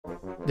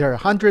There are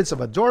hundreds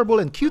of adorable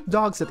and cute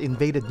dogs that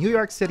invaded New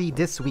York City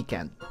this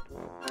weekend.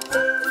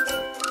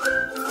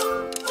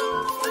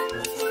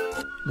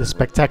 The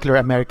spectacular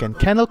American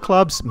Kennel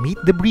Club's Meet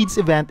the Breeds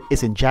event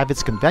is in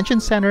Javits Convention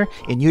Center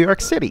in New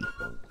York City.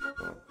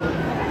 She's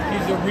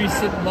a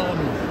recent mom.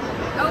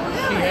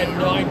 Oh, She had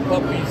 9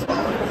 puppies.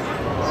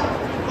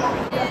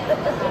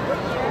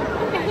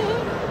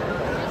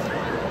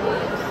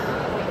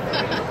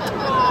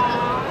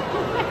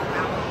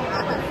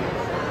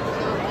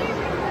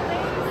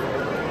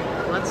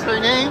 What's her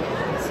name?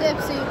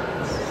 Sipsy.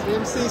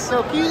 Simsy,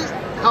 so cute.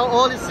 How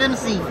old is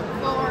Simsy?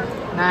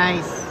 4.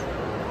 Nice.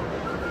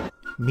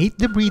 Meet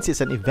the Breeds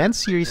is an event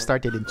series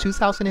started in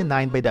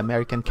 2009 by the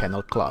American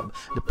Kennel Club.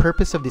 The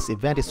purpose of this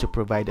event is to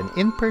provide an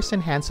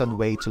in-person, hands-on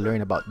way to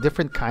learn about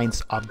different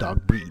kinds of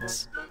dog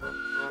breeds.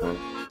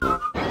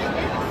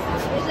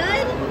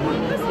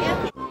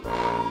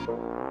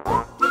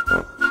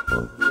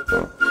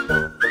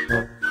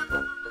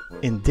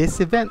 In this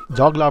event,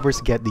 dog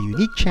lovers get the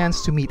unique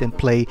chance to meet and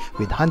play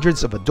with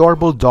hundreds of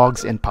adorable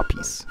dogs and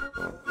puppies.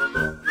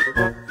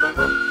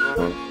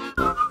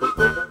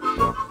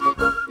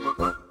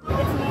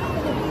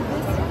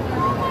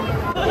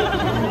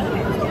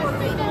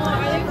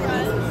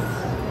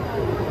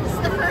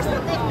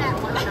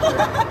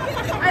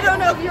 I don't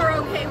know if you're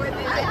okay with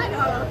it. I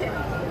know, okay.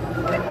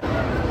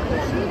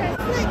 She's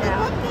like a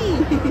puppy.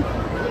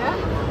 Yeah?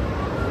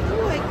 I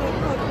like that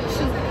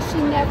puppy. She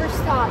never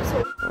stops.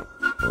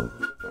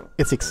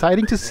 It's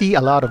exciting to see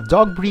a lot of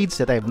dog breeds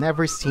that I've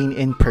never seen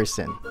in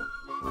person.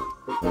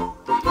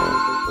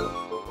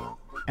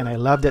 And I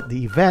love that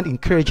the event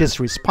encourages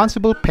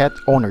responsible pet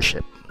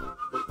ownership.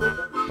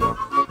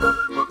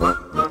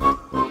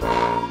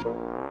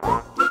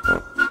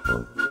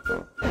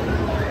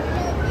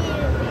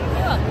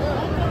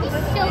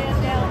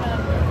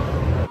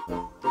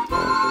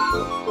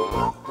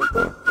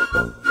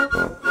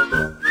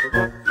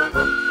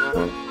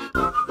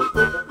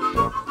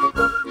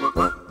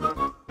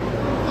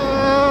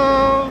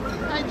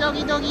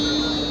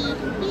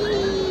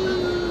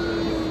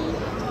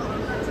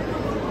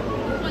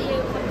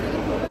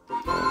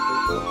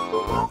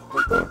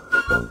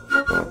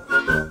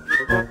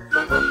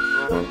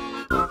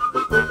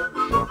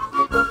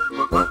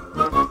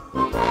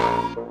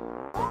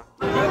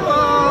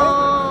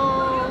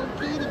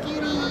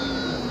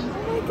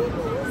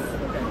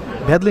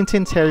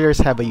 Bedlington Terriers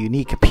have a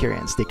unique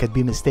appearance. They could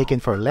be mistaken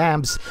for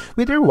lambs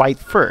with their white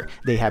fur.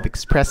 They have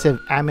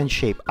expressive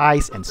almond-shaped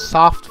eyes and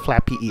soft,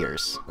 flappy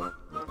ears.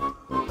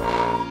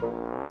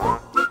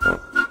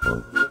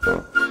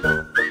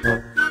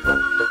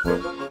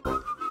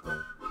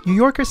 New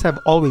Yorkers have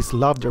always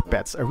loved their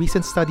pets. A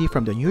recent study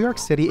from the New York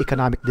City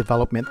Economic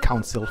Development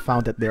Council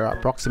found that there are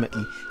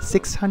approximately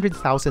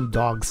 600,000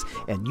 dogs,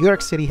 and New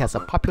York City has a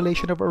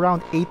population of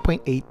around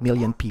 8.8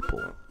 million people.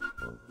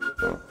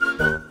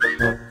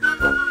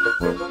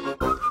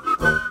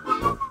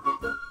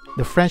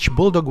 The French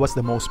Bulldog was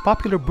the most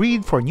popular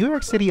breed for New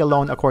York City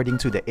alone, according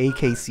to the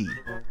AKC.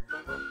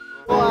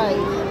 Why?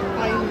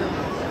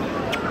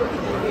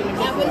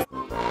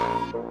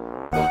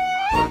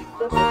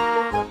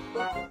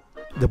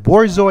 The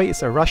Borzoi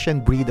is a Russian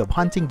breed of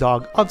hunting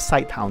dog of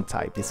sighthound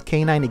type. This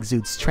canine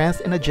exudes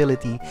strength and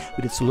agility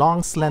with its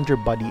long, slender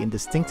body and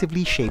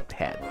distinctively shaped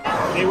head.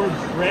 They were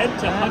bred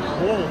to hunt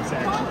wolves,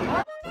 actually.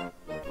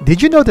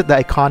 Did you know that the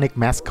iconic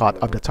mascot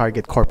of the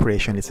Target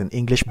Corporation is an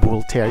English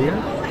Bull Terrier?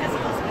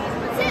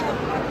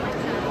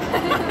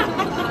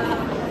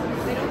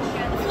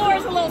 The floor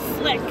is a little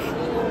slick.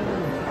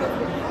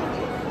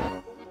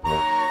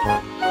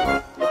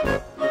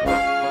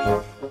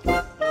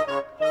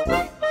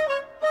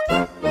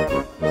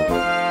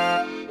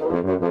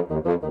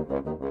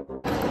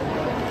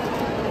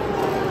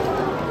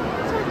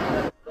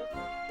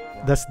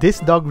 Does this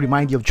dog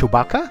remind you of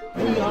Chewbacca?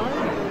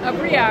 A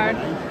Briard.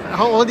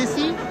 How old is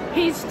he?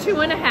 He's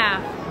 2.5.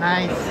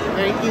 Nice.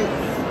 Very cute.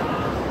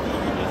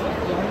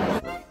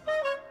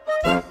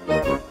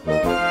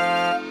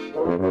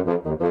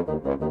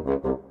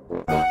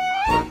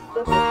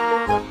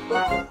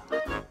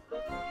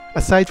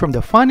 Aside from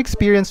the fun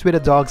experience with the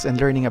dogs and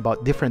learning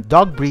about different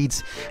dog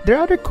breeds, there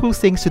are other cool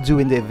things to do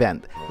in the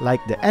event,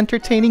 like the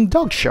entertaining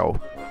dog show.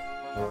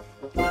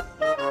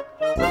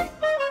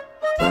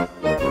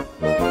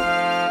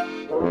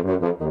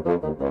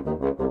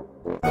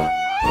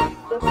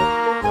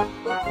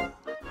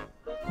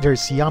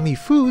 There's yummy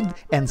food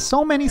and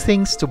so many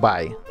things to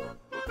buy.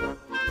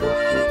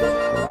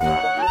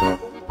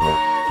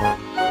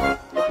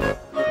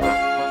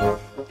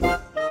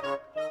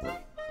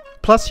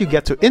 Plus, you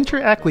get to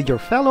interact with your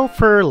fellow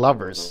fur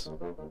lovers.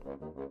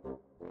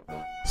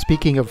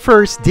 Speaking of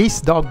furs,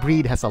 this dog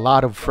breed has a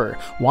lot of fur.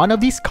 One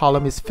of these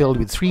columns is filled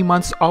with 3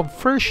 months of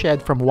fur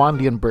shed from 1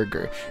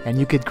 Leonberger, and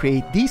you could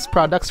create these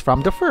products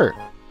from the fur.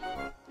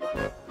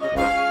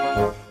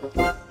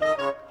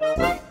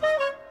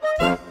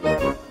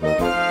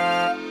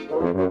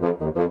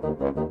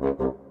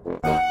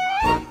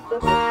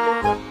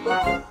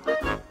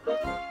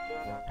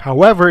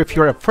 However, if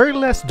you're a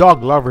furless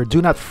dog lover,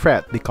 do not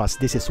fret because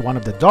this is one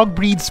of the dog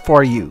breeds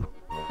for you.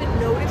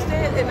 Noticed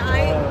it, and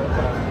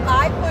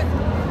I put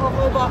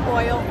jojoba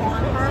oil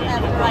on her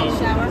after I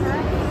shower her.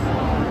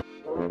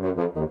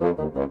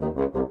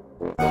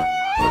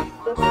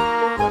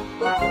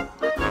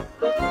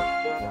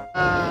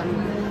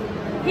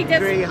 He does,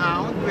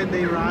 greyhound when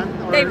they run?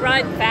 Or? They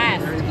run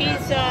fast.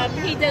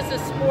 He does a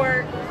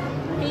sport.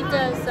 He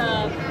does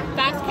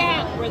fast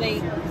cat where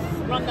they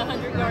run the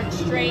 100 yards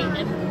straight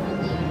and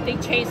they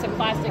chase a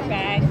plastic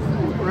bag.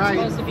 Right.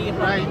 It's supposed to be a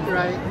bunny.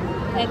 Right.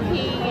 And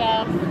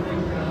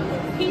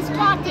he's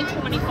clocked at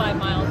 25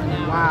 miles an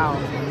hour. Wow.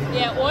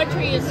 Yeah,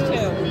 Audrey is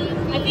too.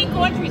 I think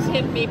Audrey's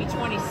hit maybe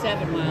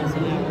 27 miles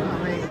an hour.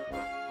 Amazing.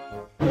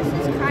 This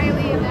is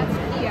Kylie, and that's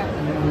Kia.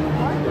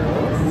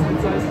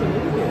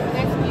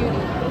 That's Beauty.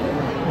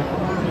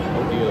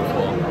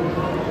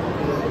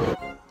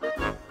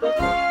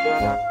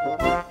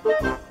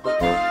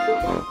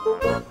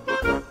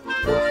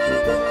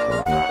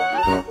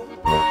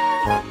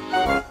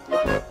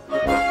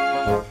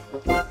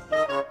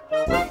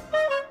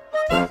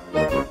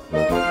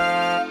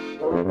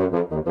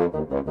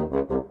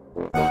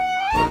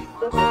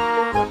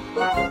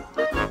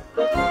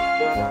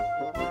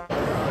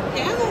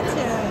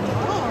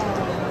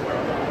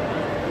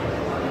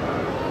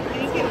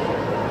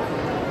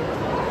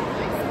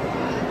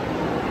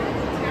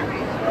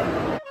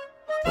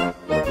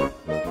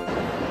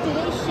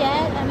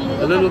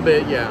 A little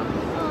bit, yeah.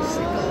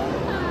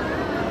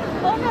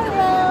 Oh,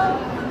 hello.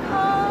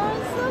 Oh,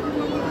 so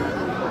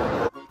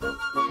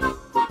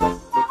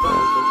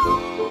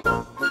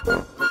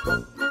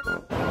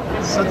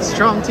cute. So the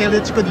strong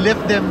tailage could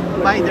lift them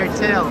by their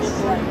tails.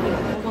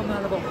 Pull them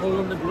out of a hole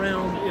in the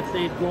ground if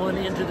they'd gone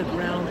into the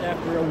ground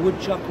after a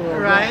woodchuck or a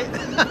Right.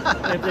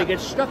 rat. If they get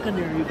stuck in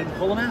there, you can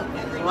pull them out.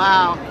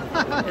 Wow.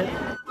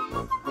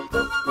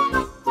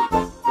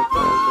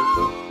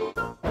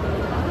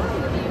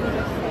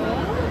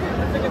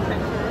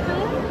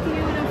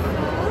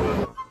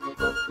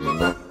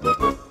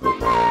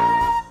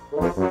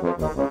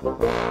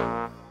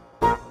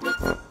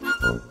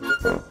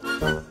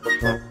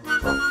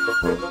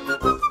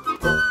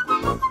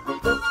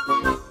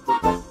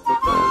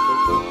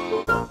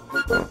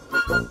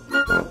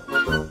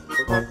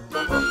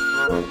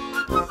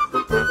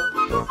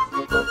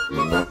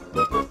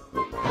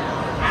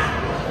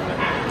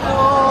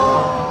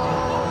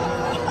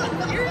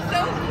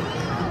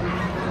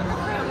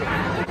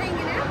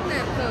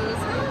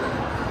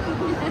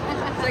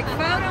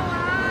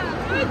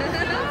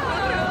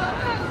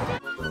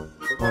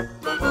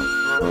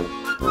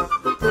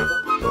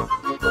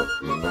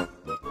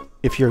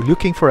 If you're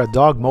looking for a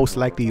dog, most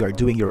likely you are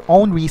doing your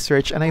own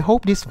research, and I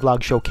hope this vlog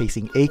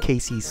showcasing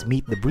AKC's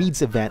Meet the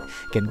Breeds event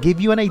can give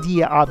you an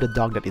idea of the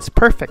dog that is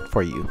perfect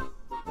for you.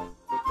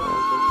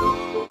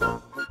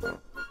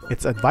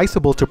 It's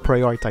advisable to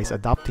prioritize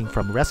adopting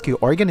from rescue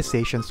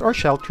organizations or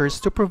shelters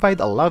to provide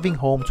a loving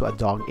home to a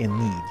dog in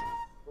need.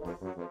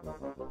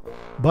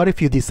 But if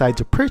you decide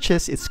to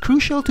purchase, it's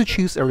crucial to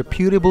choose a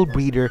reputable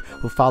breeder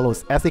who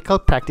follows ethical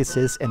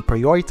practices and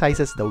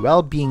prioritizes the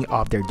well-being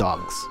of their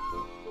dogs.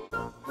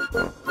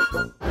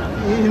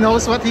 He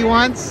knows what he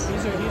wants.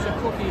 He's a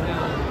cookie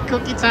hound.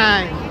 Cookie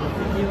time.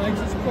 He likes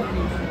his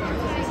cookies.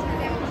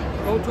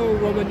 Otto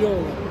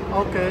Romagnolo.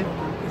 Okay.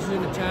 This is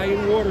an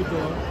Italian water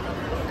dog.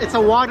 It's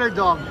a water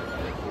dog.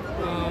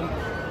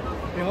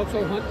 They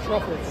also hunt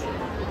truffles.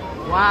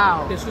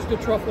 Wow. This is the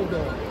truffle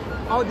dog.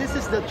 Oh, this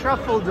is the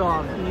truffle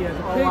dog. Yeah,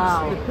 the Oh, pigs,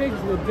 wow. the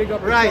pigs will dig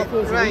up the Right,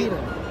 truffles and right, eat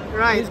them.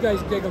 right. These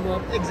guys dig them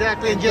up.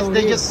 Exactly, and don't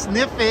they eat just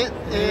sniff it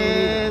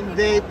and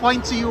they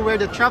point to you where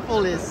the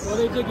truffle is. Well,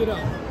 they dig it up.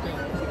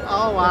 Yeah.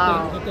 Oh,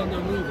 wow. But then they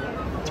leave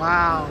it.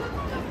 Wow.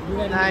 You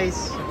had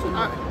Nice.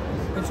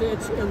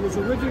 it was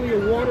originally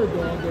a water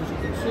dog, as you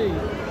can see.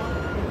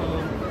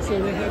 So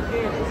they have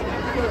hair. It's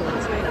not fur,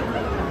 it's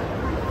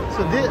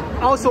hair.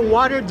 So also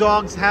water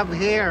dogs have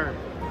hair.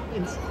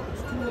 It's 2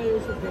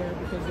 layers of hair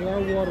because they are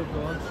water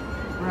dogs.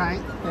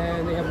 Right.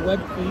 And they have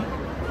webbed feet.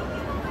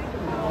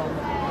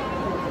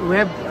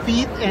 Webbed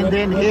feet and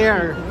then webbed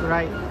hair. feet.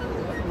 Right.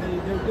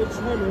 They're good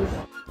swimmers.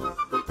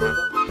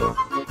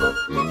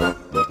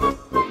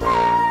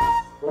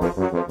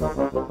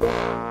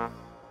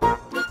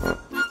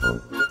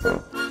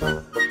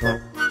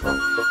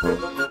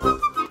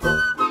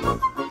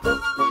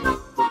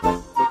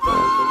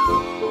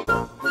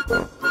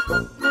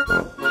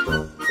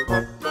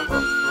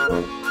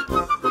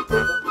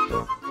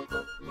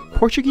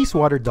 Portuguese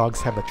water dogs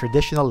have a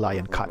traditional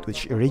lion cut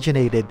which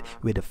originated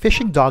with the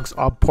fishing dogs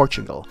of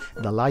Portugal.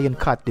 The lion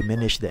cut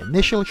diminished the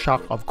initial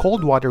shock of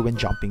cold water when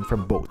jumping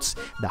from boats.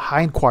 The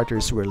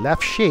hindquarters were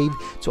left shaved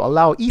to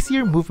allow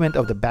easier movement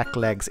of the back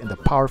legs and the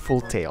powerful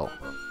tail.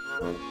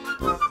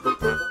 Nope,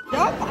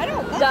 I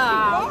don't want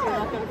No, we're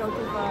not going to go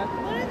too far.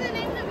 What are the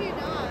names of your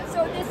dogs?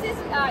 So this is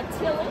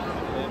Tilly.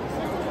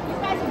 You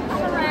guys can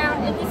come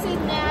around, and this is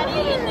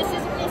Natty, and this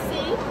is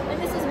Missy,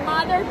 and this is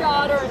mother,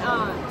 daughter, and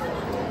aunt.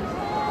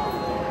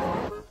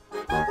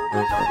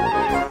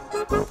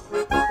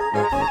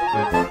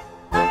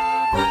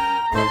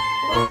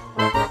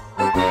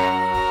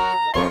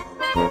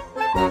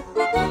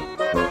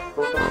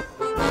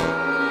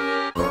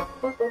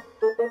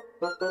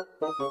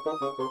 What do you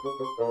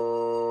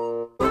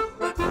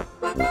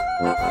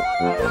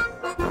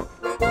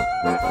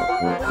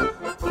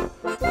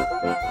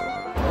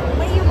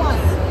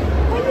want?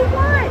 What do you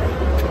want?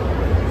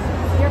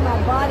 You're my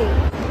body.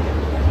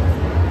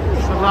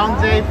 It's a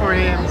long day for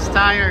him. He's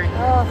tired.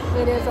 Oh,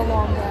 it is a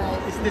long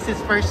day. Is this his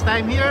first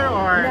time here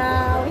or?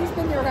 No, he's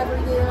been here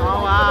every year.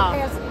 Oh, wow. For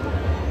the past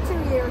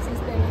 2 years he's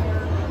been here.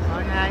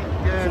 Alright,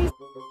 good.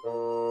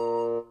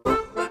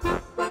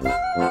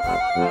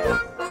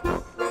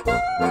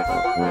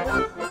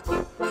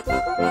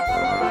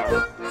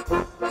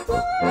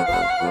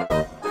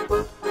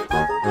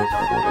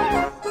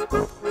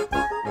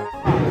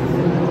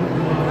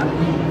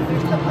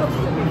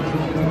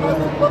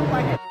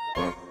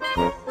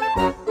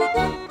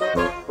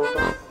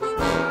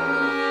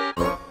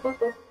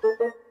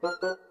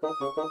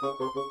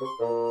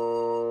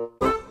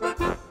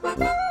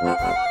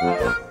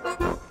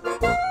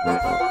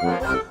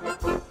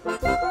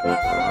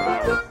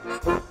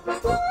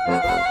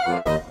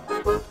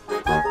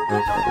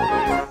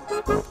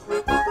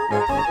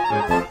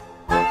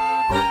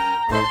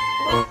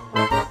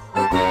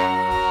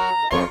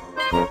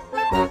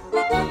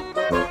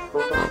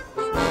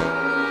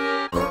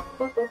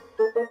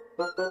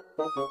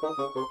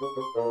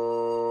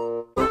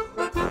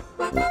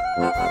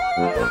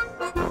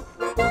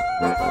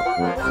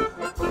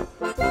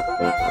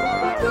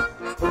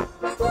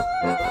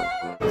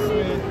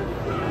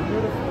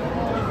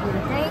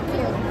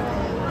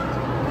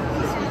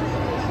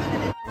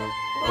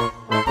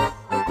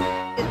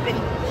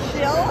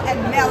 And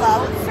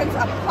mellow since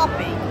a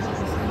puppy.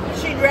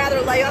 She'd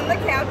rather lay on the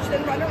couch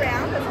than run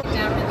around.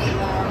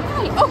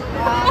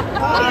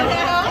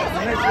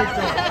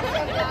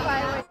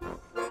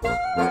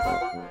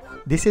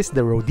 This is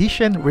the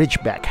Rhodesian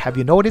Ridgeback. Have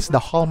you noticed the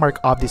hallmark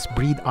of this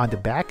breed on the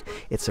back?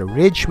 It's a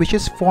ridge which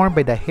is formed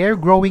by the hair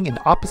growing in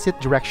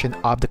opposite direction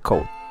of the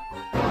coat.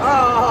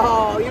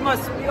 Oh, you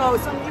must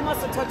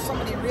have touched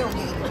somebody real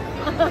mean.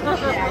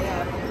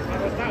 Yeah.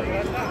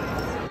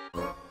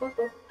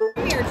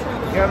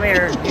 Come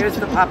here. Here's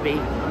the puppy.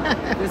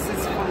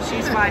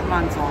 She's 5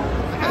 months old.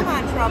 Come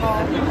on, Trouble.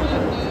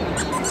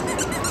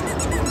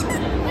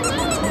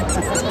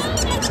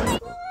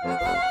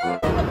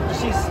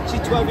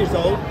 She's 12 years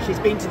old. She's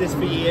been to this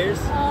for years,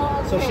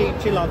 so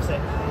she loves it.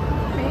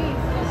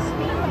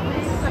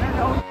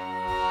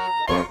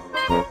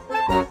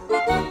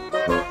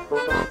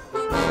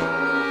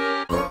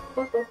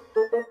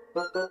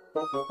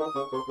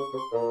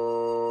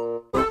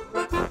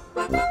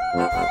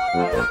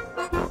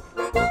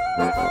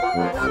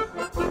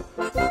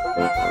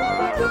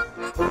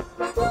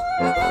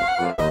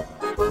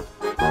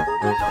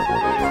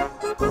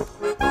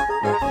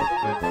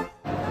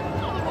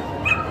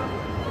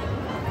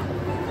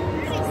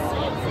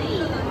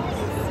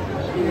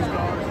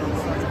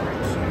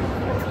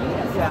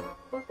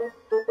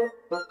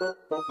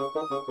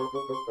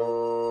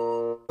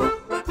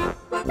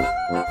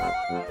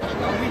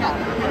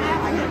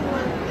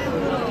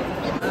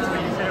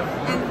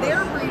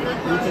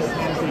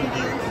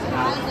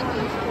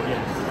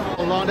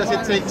 How long does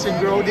it take to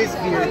grow this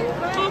beard?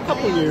 A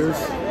couple years.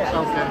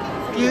 Okay.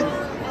 Cute.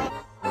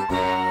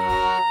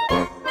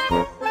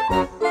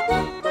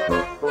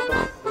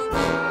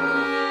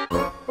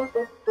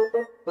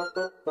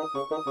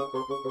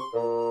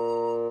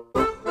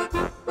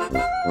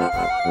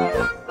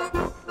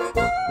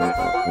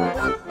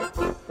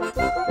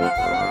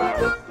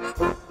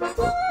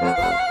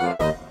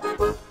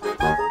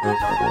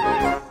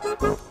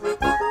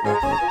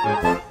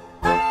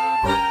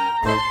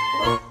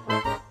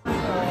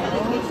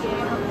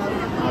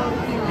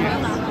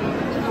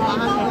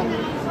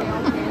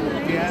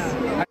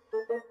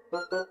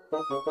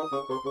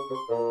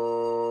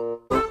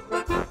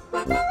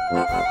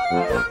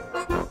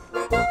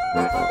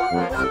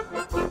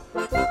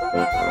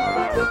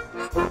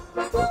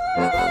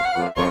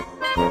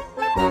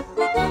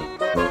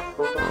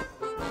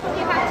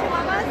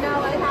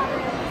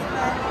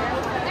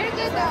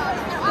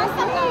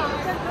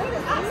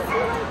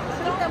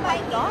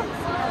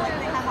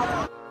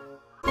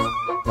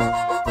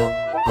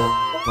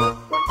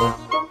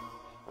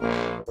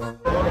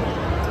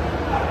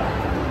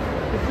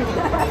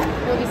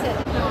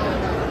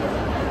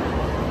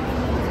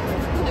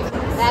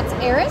 That's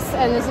Eris,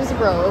 and this is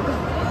Rogue.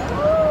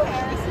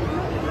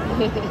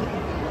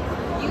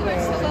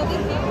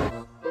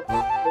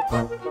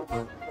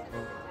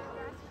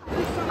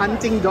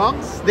 Hunting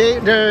dogs?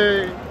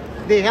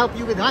 They help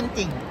you with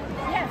hunting.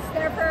 Yes,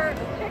 they're for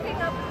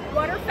picking up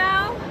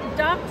waterfowl,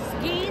 ducks,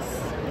 geese,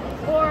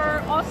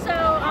 or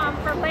also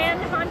for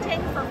land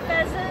hunting for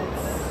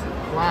pheasants.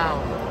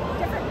 Wow.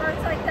 Different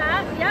birds like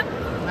that. Yep.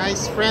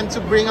 Nice friend to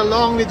bring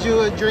along with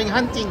you during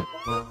hunting.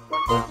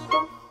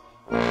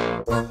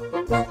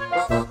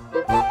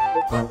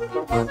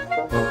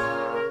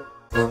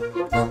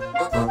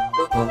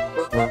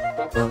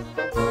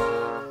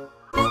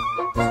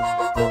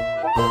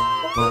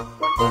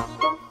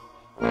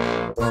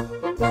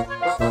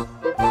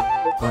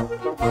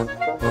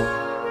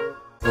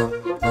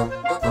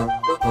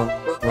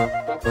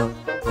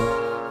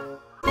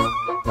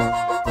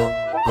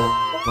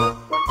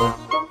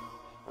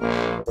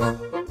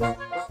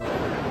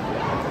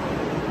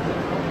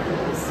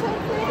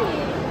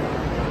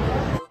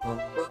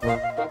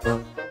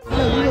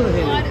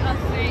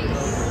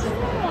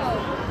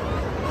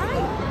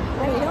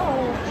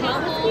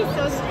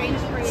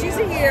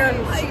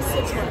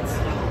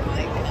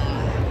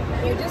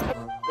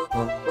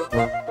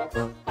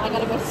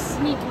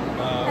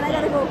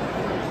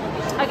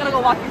 gotta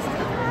go walk your stuff.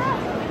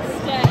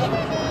 Stay.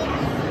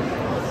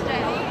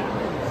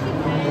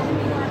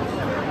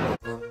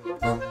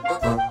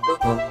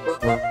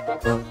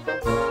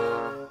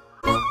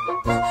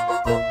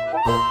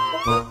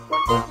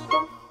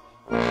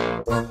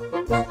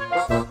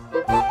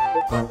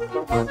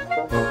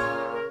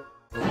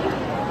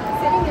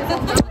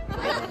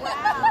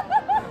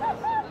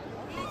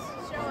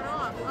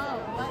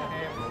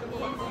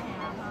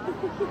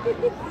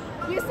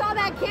 You saw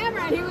that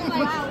camera, he was like,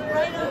 wow,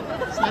 right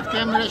over. It's not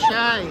camera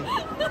shy.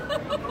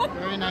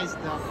 Very nice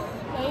dog.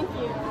 Thank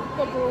you.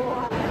 Good boy.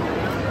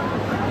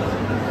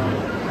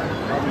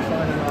 I'll be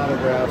signing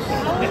autographs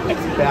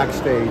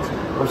backstage.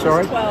 I'm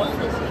sorry?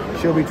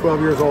 12. She'll be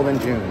 12 years old in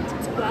June.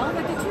 12?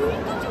 Look at you.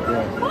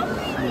 Yeah.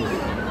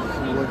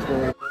 She looks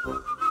very...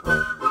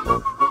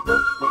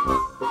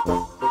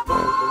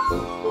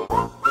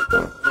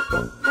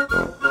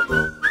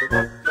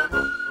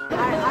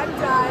 I'm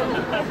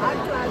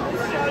done.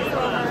 This show's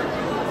over.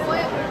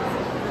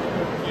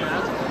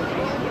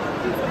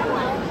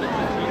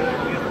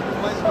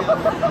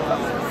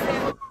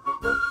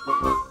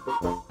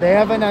 They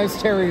have a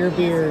nice terrier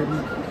beard.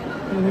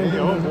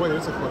 Oh boy,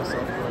 there's a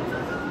close-up.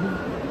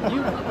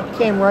 You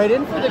came right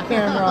in for the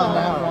camera on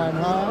that one,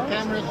 huh?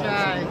 Camera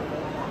shy.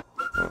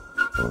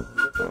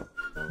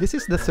 This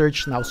is the third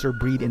Schnauzer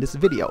breed in this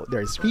video.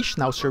 There is 3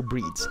 Schnauzer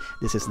breeds.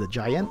 This is the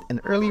giant, and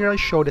earlier I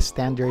showed the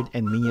standard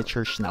and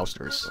miniature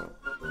Schnauzers.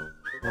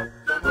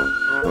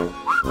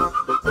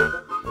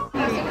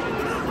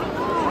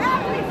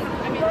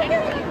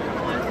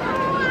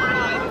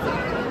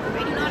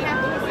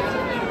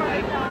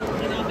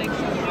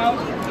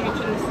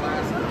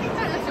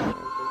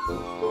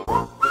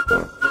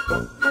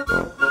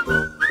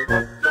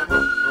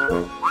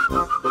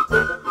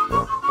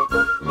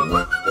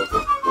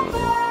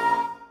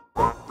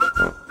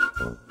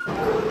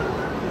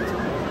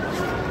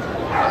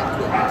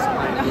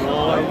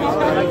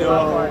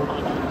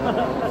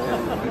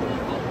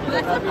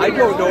 I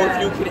don't know if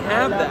you can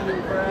have that.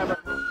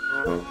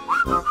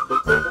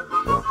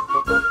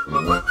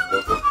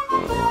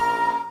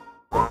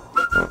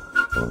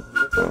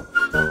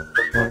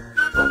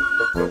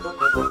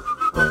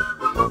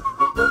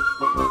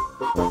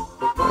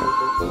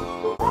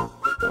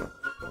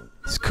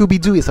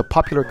 Scooby-Doo is a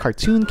popular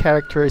cartoon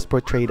character is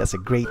portrayed as a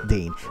Great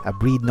Dane, a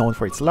breed known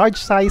for its large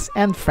size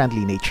and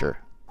friendly nature.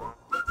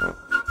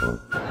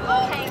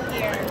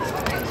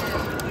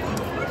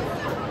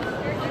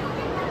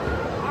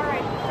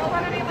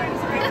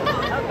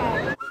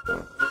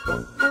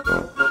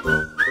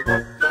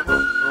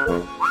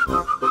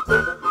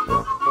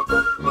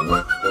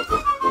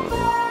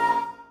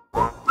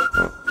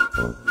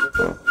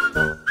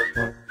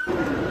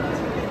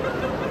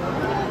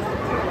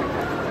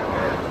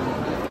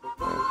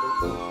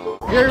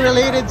 You're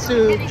related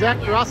to Jack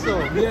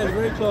Russell. Yeah,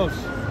 very close.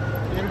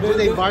 And do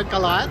they bark a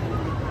lot?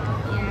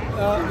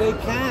 They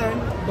can,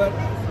 but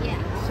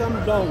some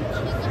don't.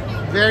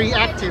 Very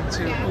active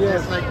too.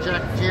 Yes. Just like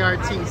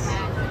JRT's.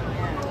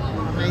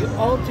 Amazing.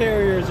 All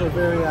terriers are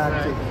very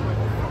active.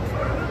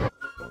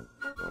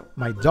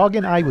 My dog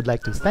and I would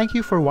like to thank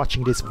you for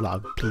watching this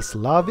vlog. Please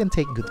love and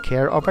take good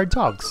care of our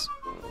dogs.